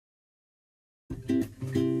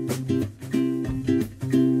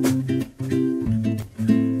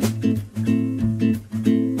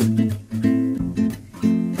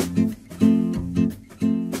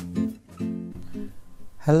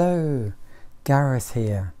Hello, Gareth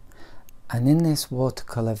here, and in this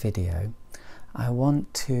watercolor video I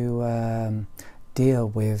want to deal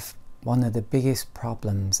with one of the biggest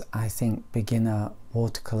problems I think beginner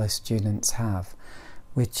watercolor students have,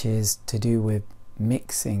 which is to do with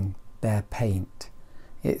mixing their paint.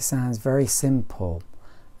 It sounds very simple,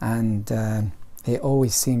 and it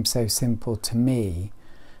always seems so simple to me,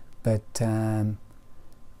 but I've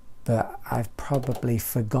probably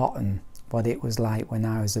forgotten what it was like when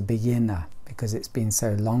I was a beginner, because it's been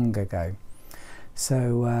so long ago.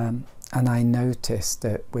 So and I noticed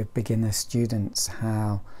that with beginner students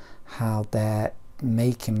how they're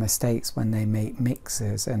making mistakes when they make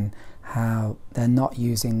mixes, and how they're not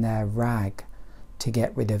using their rag to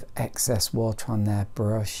get rid of excess water on their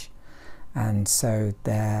brush, and so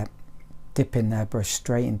they're dipping their brush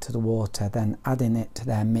straight into the water, then adding it to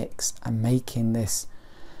their mix and making this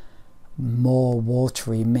more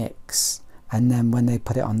watery mix, and then when they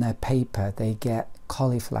put it on their paper they get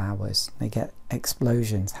cauliflowers, they get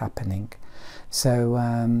explosions happening. So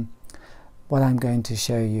what I'm going to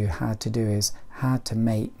show you how to do is how to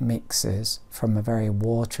make mixes from a very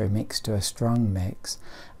watery mix to a strong mix,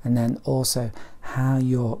 and then also how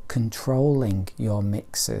you're controlling your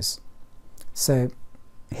mixes. So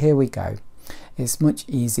here we go. It's much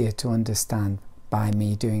easier to understand by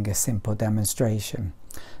me doing a simple demonstration.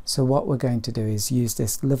 So what we're going to do is use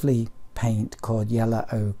this lovely paint called yellow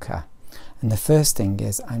ochre, and the first thing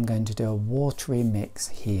is I'm going to do a watery mix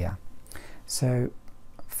here. So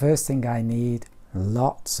first thing I need,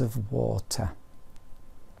 lots of water,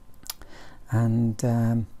 and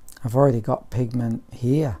I've already got pigment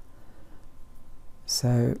here,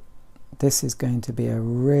 so this is going to be a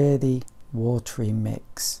really watery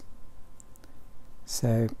mix.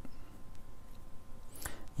 So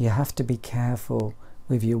you have to be careful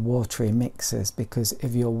with your watery mixes, because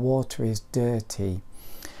if your water is dirty,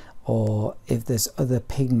 or if there's other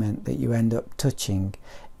pigment that you end up touching,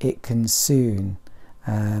 it can soon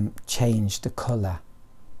change the colour.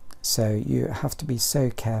 So you have to be so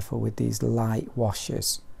careful with these light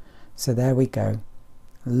washes. So there we go,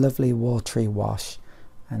 lovely watery wash,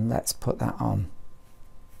 and let's put that on.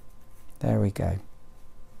 There we go.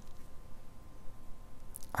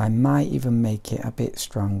 I might even make it a bit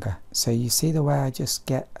stronger. So you see the way I just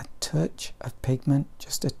get a touch of pigment,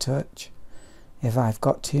 just a touch. If I've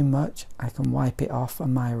got too much, I can wipe it off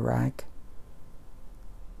on my rag.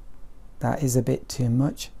 That is a bit too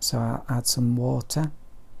much, so I'll add some water,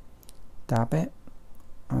 dab it,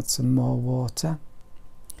 add some more water,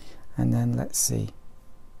 and then let's see.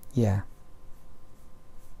 Yeah,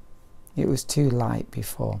 it was too light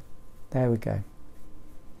before. There we go.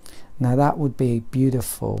 Now that would be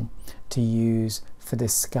beautiful to use for the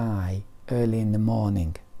sky early in the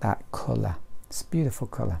morning, that colour. It's a beautiful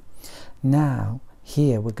colour. Now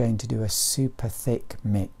here we're going to do a super thick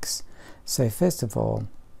mix. So first of all,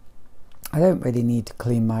 I don't really need to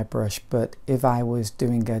clean my brush, but if I was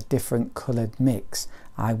doing a different coloured mix,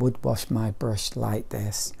 I would wash my brush like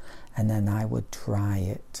this, and then I would dry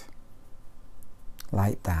it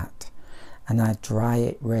like that, and I dry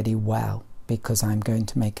it really well, because I'm going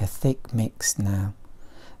to make a thick mix now.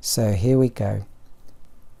 So here we go,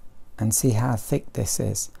 and see how thick this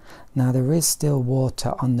is. Now there is still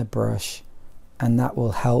water on the brush, and that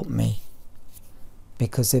will help me,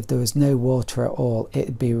 because if there was no water at all, it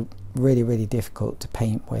would be really difficult to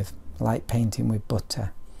paint with, like painting with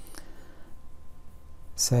butter.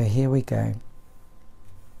 So here we go,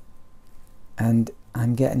 and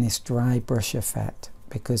I'm getting this dry brush effect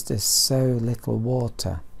because there's so little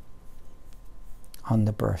water on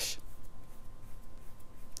the brush.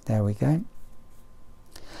 There we go.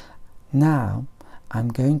 Now I'm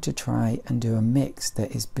going to try and do a mix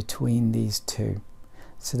that is between these two.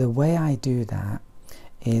 So the way I do that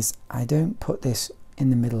is I don't put this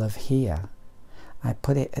in the middle of here, I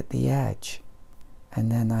put it at the edge,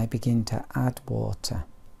 and then I begin to add water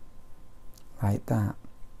like that,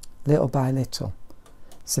 little by little.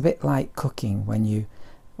 It's a bit like cooking, when you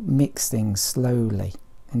mix things slowly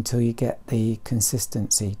until you get the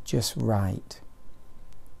consistency just right.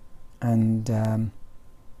 And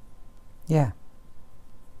yeah,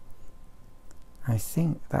 I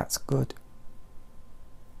think that's good.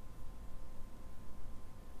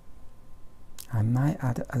 I might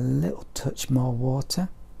add a little touch more water,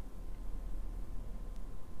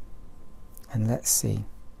 and let's see.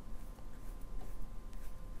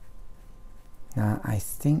 Now I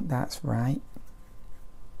think that's right.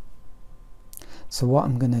 So what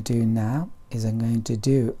I'm going to do now is I'm going to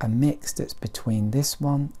do a mix that's between this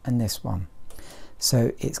one and this one.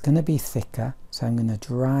 So it's going to be thicker, so I'm going to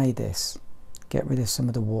dry this, get rid of some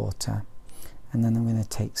of the water, and then I'm going to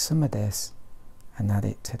take some of this and add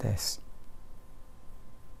it to this.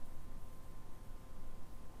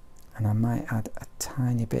 And I might add a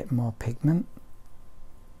tiny bit more pigment.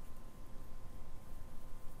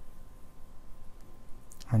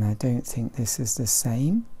 And I don't think this is the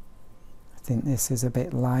same. I think this is a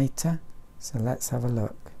bit lighter. So let's have a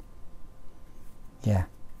look. Yeah,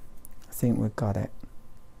 I think we've got it.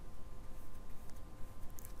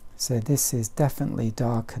 So this is definitely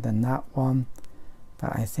darker than that one,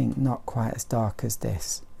 but I think not quite as dark as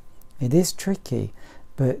this. It is tricky,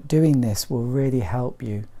 but doing this will really help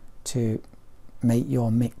you to make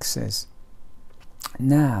your mixes.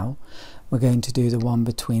 Now we're going to do the one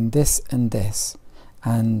between this and this,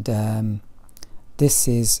 and this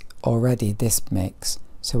is already this mix,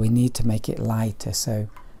 so we need to make it lighter. So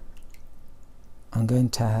I'm going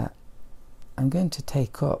to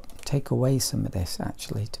take away some of this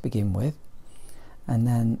actually to begin with, and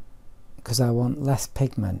then because I want less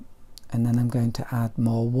pigment, and then I'm going to add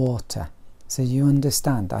more water. So you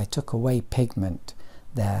understand, I took away pigment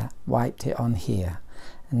there, wiped it on here,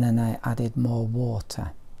 and then I added more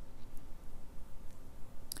water.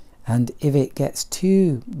 And if it gets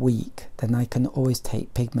too weak, then I can always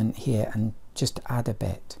take pigment here and just add a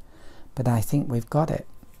bit. But I think we've got it.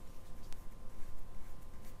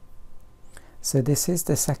 So this is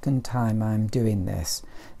the second time I'm doing this.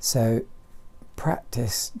 So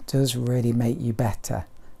practice does really make you better.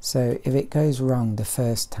 So if it goes wrong the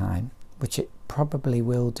first time, which it probably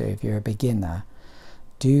will do if you're a beginner,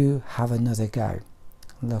 do have another go.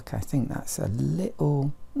 Look, I think that's a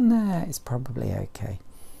little, nah, it's probably okay.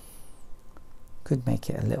 Could make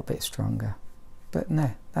it a little bit stronger, but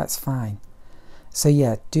no, that's fine. So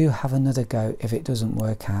yeah, do have another go if it doesn't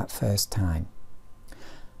work out first time.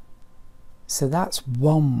 So that's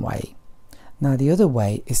one way. Now the other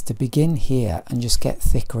way is to begin here and just get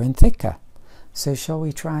thicker and thicker. So shall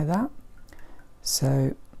we try that?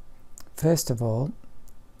 So first of all,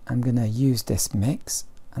 I'm going to use this mix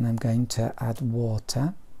and I'm going to add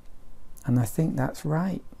water, and I think that's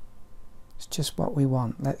right. It's just what we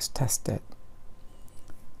want. Let's test it.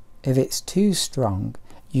 If it's too strong,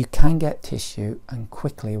 you can get tissue and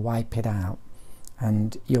quickly wipe it out,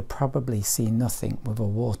 and you'll probably see nothing with a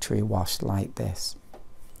watery wash like this.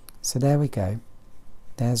 So there we go.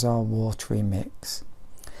 There's our watery mix.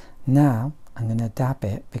 Now I'm going to dab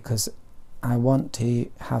it because I want to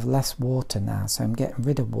have less water now, so I'm getting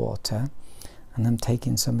rid of water, and I'm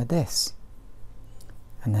taking some of this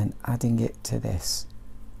and then adding it to this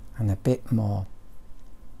and a bit more.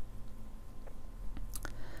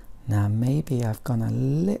 Now maybe I've gone a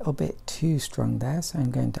little bit too strong there, so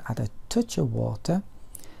I'm going to add a touch of water.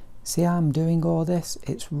 See how I'm doing all this?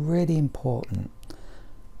 It's really important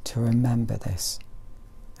to remember this.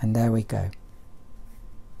 And there we go.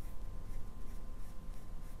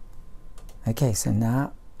 Okay, so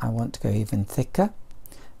now I want to go even thicker.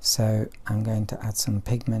 So I'm going to add some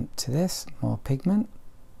pigment to this, more pigment.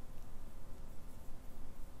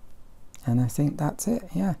 And I think that's it,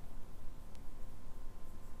 yeah.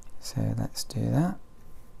 So let's do that.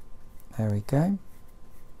 There we go.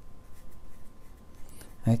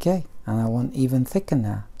 Okay, and I want even thicker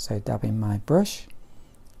now. So dabbing my brush,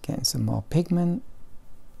 getting some more pigment.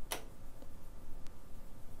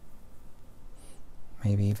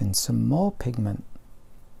 Maybe even some more pigment.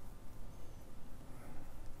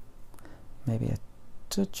 Maybe a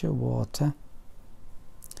touch of water.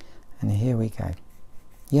 And here we go.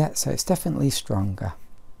 Yeah, so it's definitely stronger.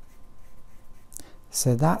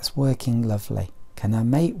 So that's working lovely. Can I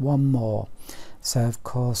make one more? So of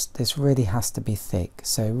course this really has to be thick.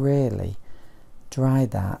 So really dry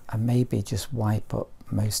that and maybe just wipe up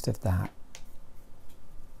most of that.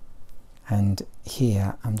 And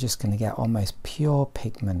here I'm just going to get almost pure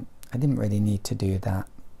pigment. I didn't really need to do that.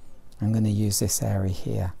 I'm going to use this area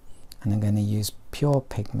here and I'm going to use pure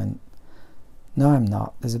pigment. No, I'm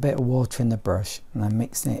not. There's a bit of water in the brush and I'm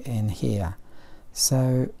mixing it in here.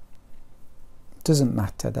 So doesn't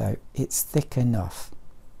matter though, it's thick enough.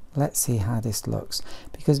 Let's see how this looks,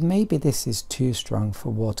 because maybe this is too strong for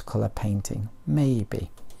watercolor painting. Maybe.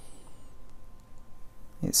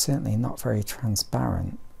 It's certainly not very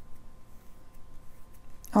transparent.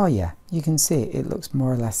 Oh yeah, you can see it looks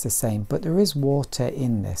more or less the same, but there is water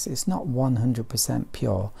in this. It's not 100%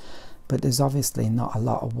 pure, but there's obviously not a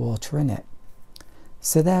lot of water in it.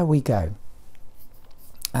 So there we go.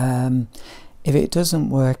 If it doesn't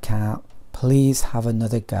work out, please have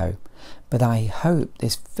another go. But I hope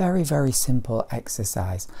this very, very simple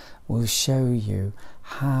exercise will show you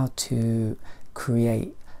how to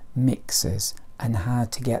create mixes and how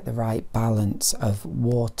to get the right balance of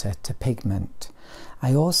water to pigment.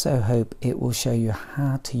 I also hope it will show you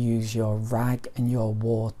how to use your rag and your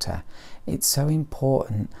water. It's so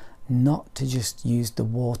important not to just use the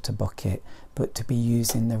water bucket, but to be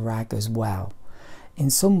using the rag as well. In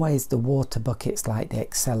some ways the water bucket's like the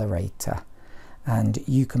accelerator, and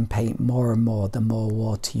you can paint more and more the more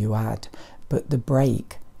water you add, but the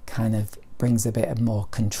brake kind of brings a bit of more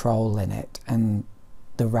control in it, and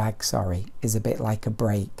the rag, sorry, is a bit like a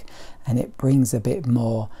brake, and it brings a bit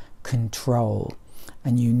more control,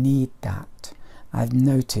 and you need that. I've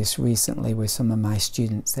noticed recently with some of my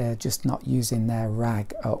students, they're just not using their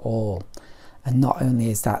rag at all, and not only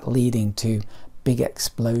is that leading to big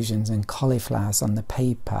explosions and cauliflowers on the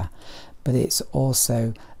paper, but it's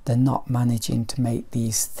also they're not managing to make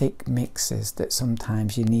these thick mixes that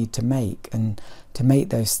sometimes you need to make, and to make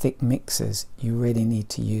those thick mixes you really need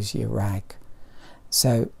to use your rag.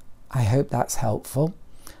 So I hope that's helpful.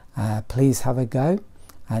 Please have a go,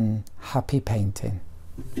 and happy painting.